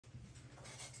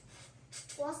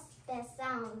What's that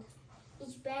sound?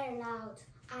 It's very loud.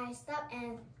 I stop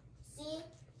and see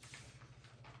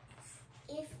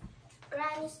if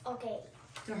Granny's okay.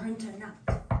 The hunter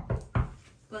knocked,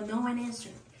 but no one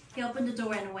answered. He opened the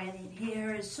door and went in. He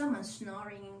heard someone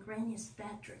snoring in Granny's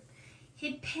bedroom.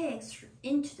 He peeked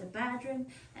into the bedroom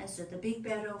and saw the big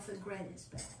bed over Granny's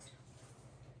bed.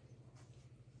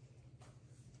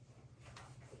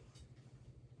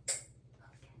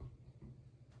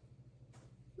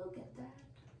 Look at that.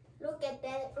 Look at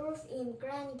that wolf in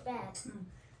Granny's bed.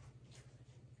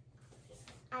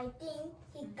 I think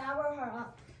he covered her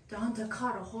up. The hunter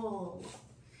cut a hole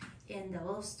in the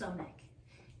wolf's stomach.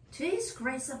 To his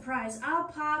great surprise,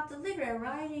 out popped the little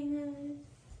Riding Hood.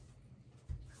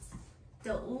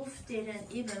 The wolf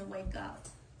didn't even wake up.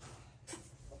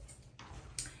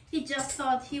 He just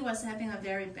thought he was having a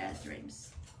very bad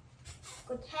dreams.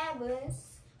 Good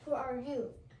heavens, who are you?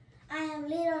 I am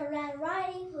Little Red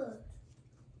Riding Hood.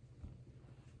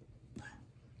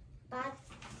 But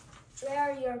where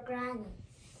are your granny?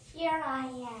 Here I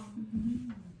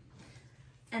am.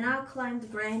 And out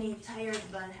climbed Granny, tired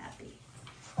but happy.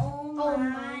 Oh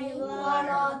my, what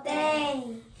a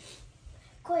day!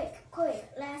 Quick,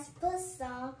 let's put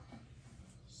some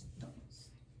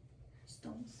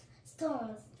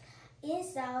stones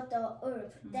inside the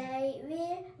earth. They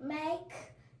will make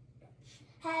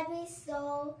heavy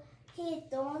so he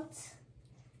don't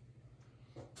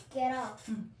get up.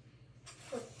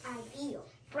 Good idea.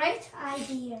 Great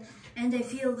idea. And they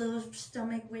filled the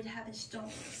stomach with heavy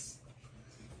stones.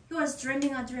 He was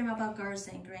dreaming a dream about girls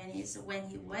and grannies. When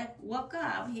he woke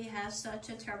up, he had such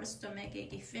a terrible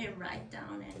stomachache, he fell right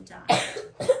down and died.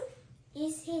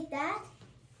 Is he dead?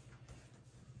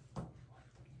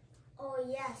 Oh,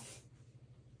 yes.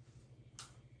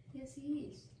 Yes, he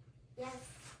is. Yes,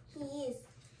 he is.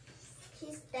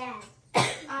 He's dead.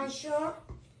 Are you sure?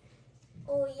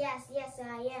 Oh, yes,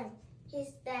 I am.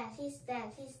 He's dead. The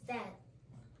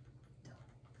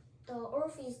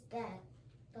earth is dead.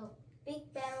 The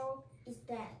big barrel is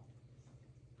dead.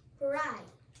 Hooray!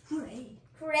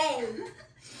 Hooray!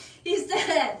 He's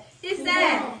dead!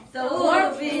 The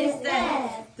wolf is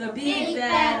dead! The big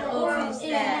bad wolf is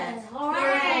dead!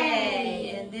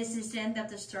 Hooray! And this is the end of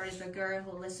the story of the girl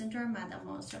who listened to her mother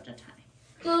most of the time.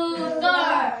 Good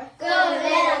girl! Good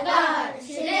little girl!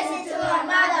 She listened to her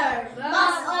mother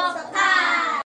most of the time!